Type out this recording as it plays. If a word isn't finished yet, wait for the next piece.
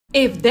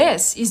If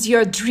this is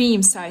your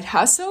dream side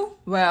hustle,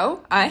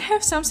 well, I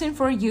have something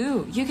for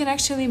you. You can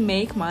actually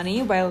make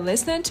money while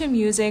listening to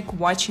music,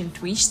 watching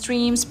Twitch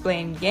streams,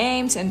 playing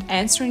games, and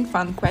answering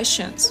fun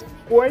questions.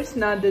 Of course,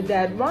 not the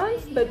dead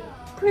ones, but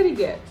pretty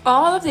good.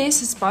 All of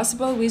this is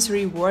possible with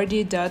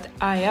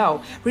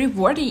Rewardy.io.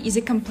 Rewardy is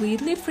a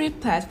completely free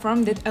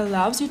platform that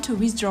allows you to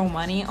withdraw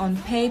money on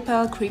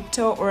PayPal,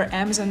 crypto, or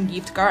Amazon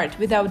gift card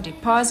without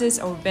deposits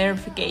or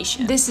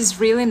verification. This is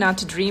really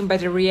not a dream,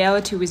 but a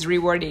reality with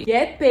Rewardy.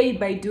 Get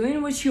paid by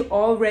doing what you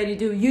already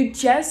do. You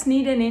just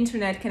need an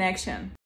internet connection.